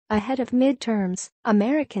Ahead of midterms,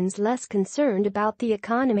 Americans less concerned about the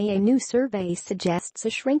economy. A new survey suggests a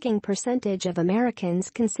shrinking percentage of Americans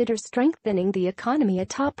consider strengthening the economy a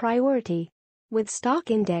top priority. With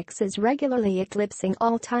stock indexes regularly eclipsing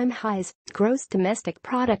all-time highs, gross domestic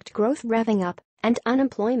product growth revving up, and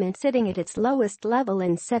unemployment sitting at its lowest level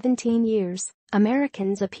in 17 years,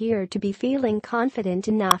 Americans appear to be feeling confident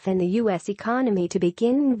enough in the U.S. economy to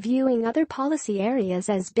begin viewing other policy areas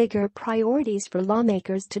as bigger priorities for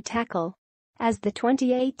lawmakers to tackle. As the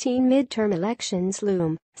 2018 midterm elections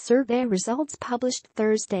loom, survey results published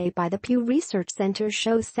Thursday by the Pew Research Center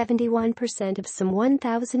show 71% of some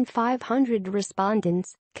 1,500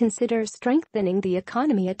 respondents consider strengthening the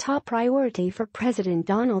economy a top priority for President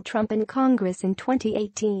Donald Trump and Congress in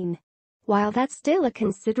 2018. While that's still a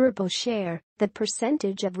considerable share, the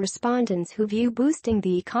percentage of respondents who view boosting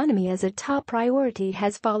the economy as a top priority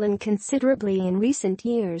has fallen considerably in recent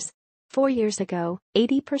years. 4 years ago,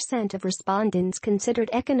 80% of respondents considered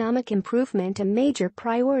economic improvement a major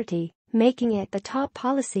priority, making it the top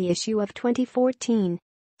policy issue of 2014.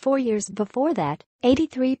 4 years before that,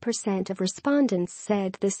 83% of respondents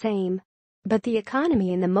said the same. But the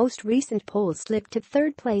economy in the most recent poll slipped to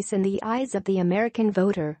third place in the eyes of the American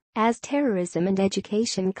voter, as terrorism and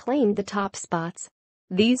education claimed the top spots.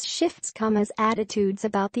 These shifts come as attitudes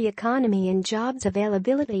about the economy and jobs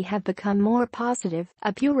availability have become more positive,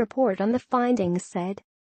 a Pew report on the findings said.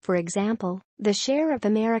 For example, the share of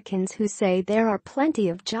Americans who say there are plenty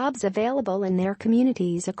of jobs available in their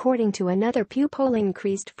communities according to another Pew poll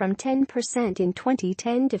increased from 10% in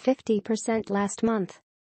 2010 to 50% last month.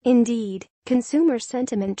 Indeed, consumer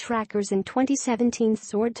sentiment trackers in 2017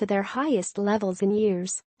 soared to their highest levels in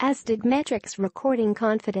years, as did metrics recording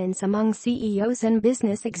confidence among CEOs and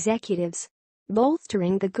business executives.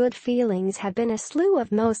 Bolstering the good feelings have been a slew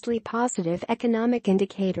of mostly positive economic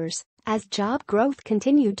indicators, as job growth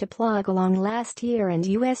continued to plug along last year and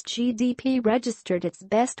U.S. GDP registered its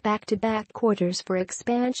best back-to-back quarters for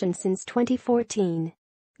expansion since 2014.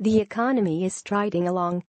 The economy is striding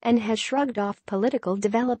along and has shrugged off political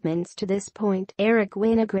developments to this point. Eric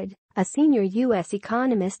Winograd, a senior U.S.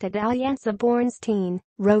 economist at Allianz Bornstein,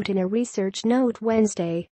 wrote in a research note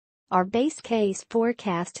Wednesday, "Our base case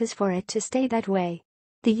forecast is for it to stay that way.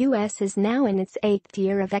 The U.S. is now in its 8th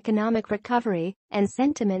year of economic recovery, and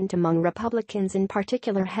sentiment among Republicans in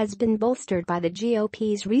particular has been bolstered by the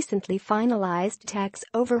GOP's recently finalized tax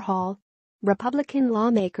overhaul. Republican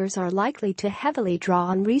lawmakers are likely to heavily draw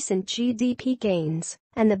on recent GDP gains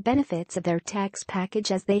and the benefits of their tax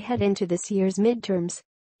package as they head into this year's midterms.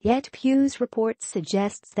 Yet Pew's report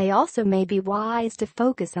suggests they also may be wise to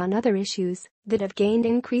focus on other issues that have gained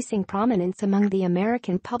increasing prominence among the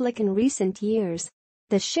American public in recent years.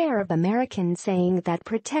 The share of Americans saying that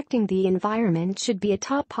protecting the environment should be a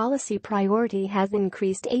top policy priority has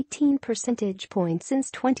increased 18 percentage points since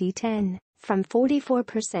 2010. From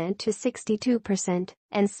 44% to 62%,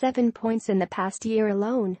 and 7 points in the past year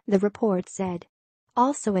alone, the report said.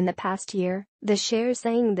 Also in the past year, the share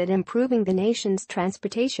saying that improving the nation's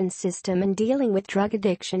transportation system and dealing with drug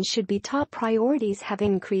addiction should be top priorities have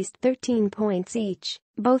increased 13 points each,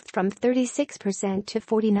 both from 36% to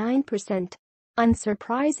 49%.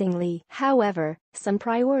 Unsurprisingly, however, some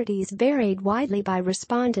priorities varied widely by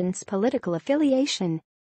respondents' political affiliation.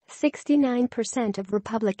 69% of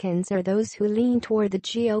Republicans or those who lean toward the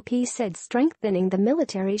GOP said strengthening the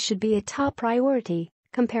military should be a top priority,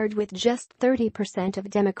 compared with just 30% of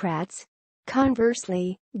Democrats.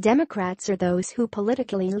 Conversely, Democrats or those who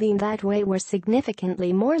politically lean that way were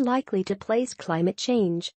significantly more likely to place climate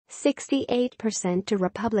change, 68% to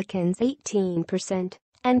Republicans 18%,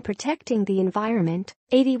 and protecting the environment,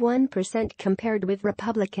 81% compared with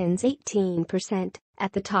Republicans 18%,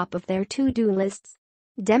 at the top of their to-do lists.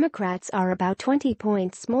 Democrats are about 20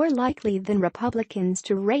 points more likely than Republicans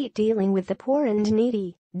to rate dealing with the poor and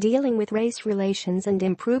needy, dealing with race relations and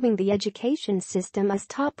improving the education system as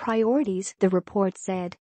top priorities, the report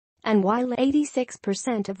said. And while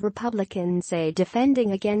 86% of Republicans say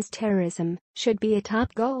defending against terrorism should be a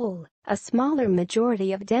top goal, a smaller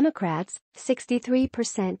majority of Democrats,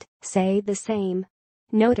 63%, say the same.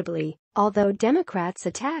 Notably, although Democrats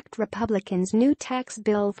attacked Republicans' new tax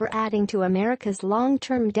bill for adding to America's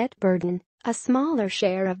long-term debt burden, a smaller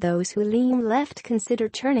share of those who lean left consider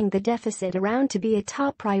turning the deficit around to be a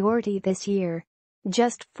top priority this year.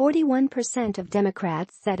 Just 41% of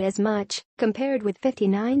Democrats said as much, compared with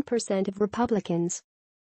 59% of Republicans.